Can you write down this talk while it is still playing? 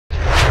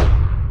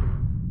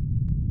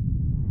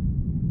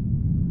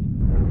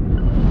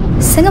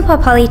Singapore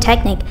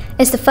Polytechnic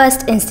is the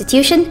first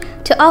institution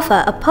to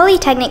offer a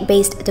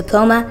Polytechnic-based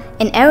Diploma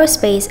in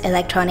Aerospace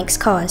Electronics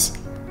course.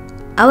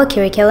 Our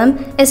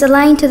curriculum is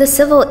aligned to the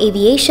Civil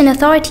Aviation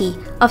Authority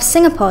of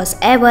Singapore's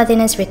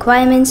Airworthiness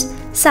Requirements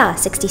SAR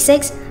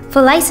 66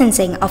 for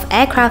licensing of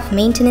aircraft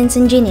maintenance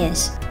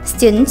engineers.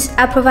 Students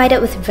are provided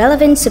with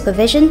relevant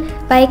supervision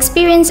by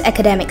experienced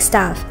academic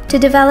staff to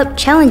develop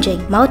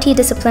challenging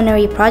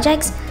multidisciplinary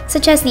projects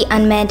such as the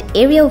unmanned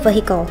aerial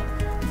vehicle,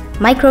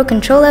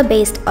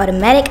 microcontroller-based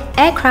automatic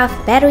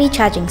aircraft battery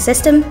charging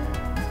system,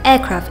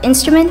 aircraft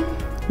instrument,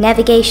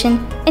 navigation,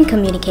 and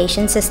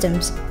communication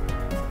systems.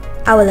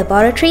 Our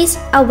laboratories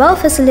are well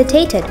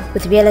facilitated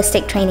with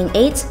realistic training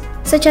aids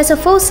such as a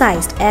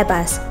full-sized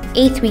Airbus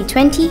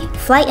A320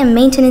 flight and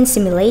maintenance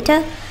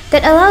simulator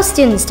that allows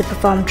students to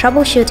perform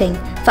troubleshooting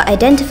for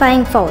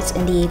identifying faults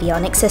in the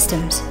avionics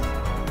systems.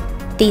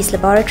 These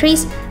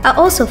laboratories are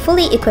also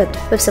fully equipped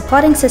with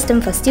supporting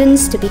system for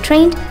students to be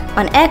trained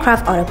on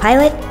aircraft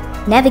autopilot,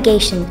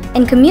 navigation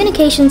and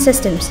communication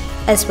systems,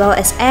 as well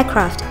as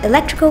aircraft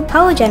electrical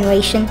power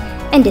generation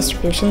and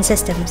distribution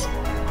systems.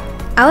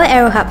 Our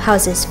AeroHub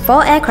houses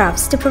 4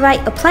 aircrafts to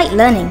provide applied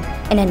learning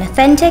in an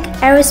authentic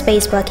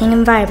aerospace working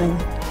environment.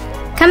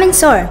 Come and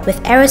soar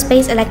with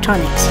Aerospace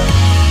Electronics.